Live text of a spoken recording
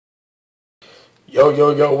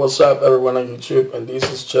Yo, what's up everyone on YouTube? And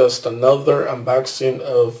this is just another unboxing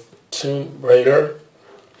of Tomb Raider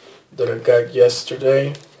that I got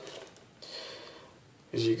yesterday.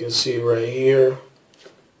 As you can see right here,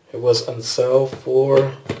 it was on sale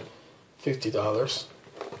for $50.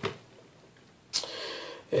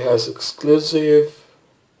 It has exclusive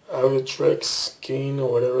Avitrix skin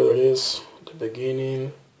or whatever it is, the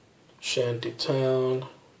beginning, Shantytown,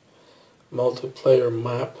 multiplayer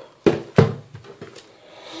map.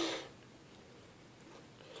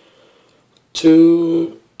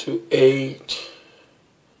 2 to 8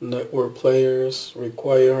 network players,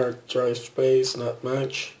 require hard drive space, not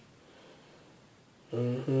much.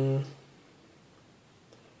 And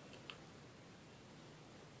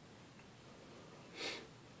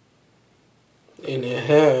it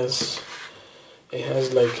has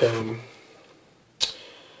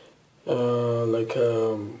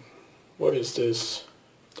what is this?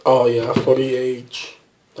 Oh yeah, 48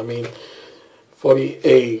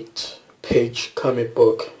 page comic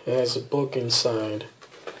book. It has a book inside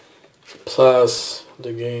plus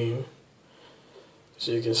the game,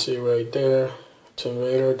 so you can see right there, Tomb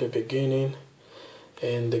Raider, the beginning,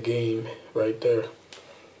 and the game right there.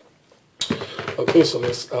 Okay, so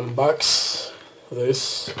let's unbox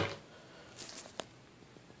this.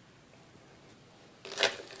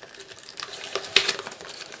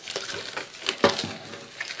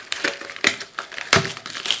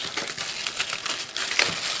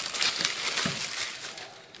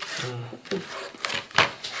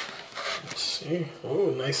 Let's see.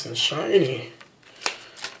 Oh, nice and shiny.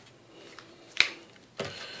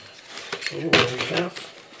 Okay, what do we have?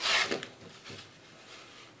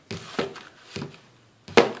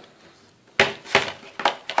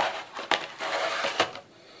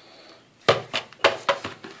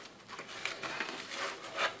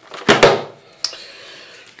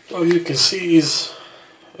 Well, you can see is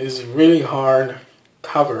really hard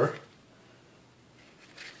cover.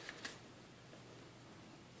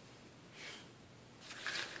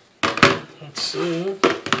 Let's see.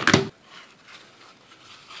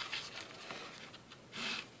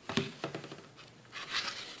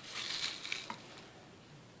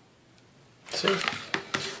 See,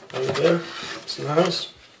 right there, it's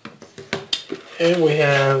nice. And we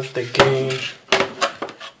have the game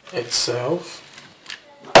itself.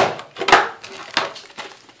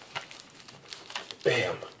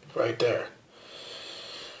 Bam, right there.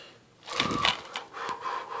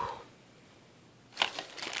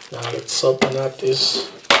 Now let's open up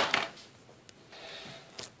this.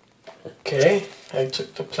 Okay, I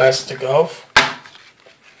took the plastic off.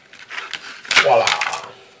 Voila!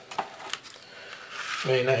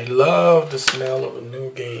 Man, I love the smell of a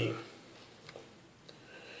new game.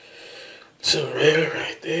 Tomb Raider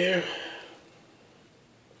right there.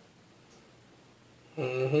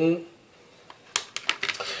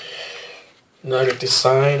 Not a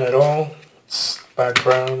design at all. Its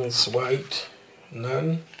background is white.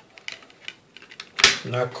 None.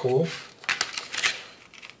 Not cool.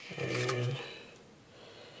 And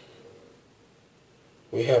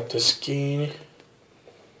we have the skin.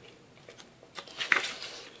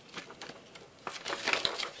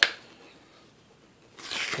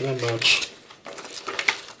 Not much.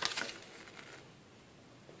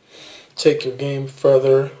 Take your game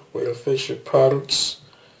further with official products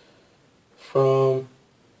from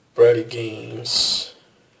Brady Games.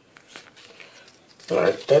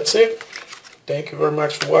 Alright, that's it. Thank you very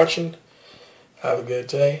much for watching. Have a good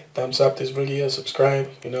day. Thumbs up this video, subscribe,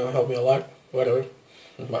 help me a lot. Whatever.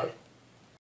 Bye.